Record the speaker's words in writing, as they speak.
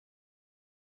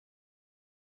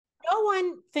No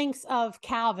one thinks of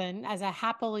Calvin as a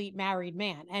happily married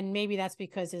man, and maybe that's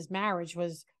because his marriage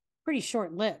was pretty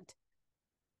short lived.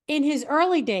 In his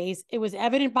early days, it was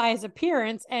evident by his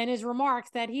appearance and his remarks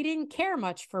that he didn't care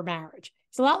much for marriage.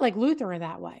 It's a lot like Luther in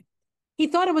that way. He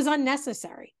thought it was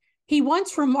unnecessary. He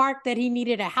once remarked that he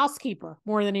needed a housekeeper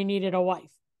more than he needed a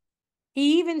wife.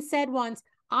 He even said once,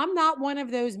 I'm not one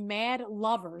of those mad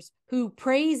lovers who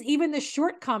praise even the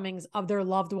shortcomings of their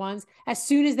loved ones as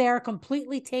soon as they are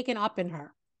completely taken up in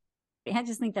her. I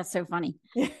just think that's so funny.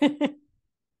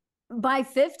 By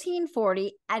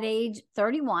 1540, at age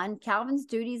 31, Calvin's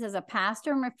duties as a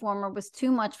pastor and reformer was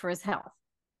too much for his health.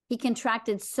 He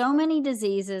contracted so many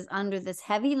diseases under this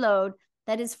heavy load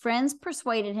that his friends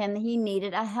persuaded him that he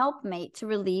needed a helpmate to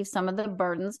relieve some of the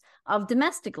burdens of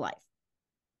domestic life.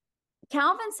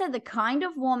 Calvin said the kind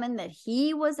of woman that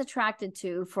he was attracted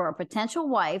to for a potential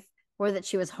wife were that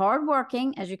she was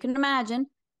hardworking, as you can imagine,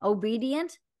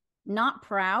 obedient, not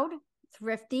proud,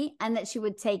 thrifty, and that she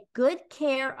would take good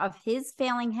care of his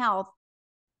failing health,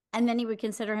 and then he would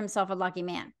consider himself a lucky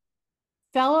man.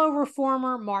 Fellow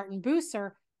reformer Martin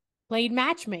Bucer played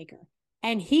matchmaker,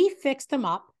 and he fixed him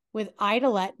up with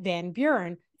Idelette Van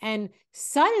Buren, and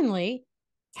suddenly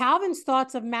Calvin's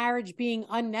thoughts of marriage being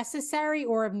unnecessary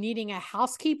or of needing a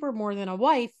housekeeper more than a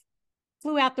wife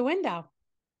flew out the window.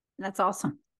 That's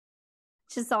awesome.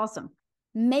 It's just awesome.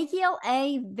 Michiel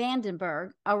A.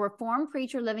 Vandenberg, a Reformed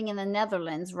preacher living in the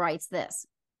Netherlands, writes this: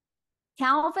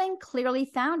 Calvin clearly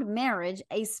found marriage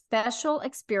a special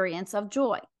experience of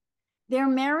joy. Their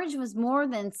marriage was more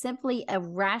than simply a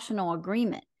rational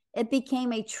agreement. It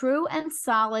became a true and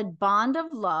solid bond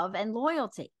of love and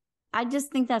loyalty. I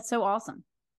just think that's so awesome.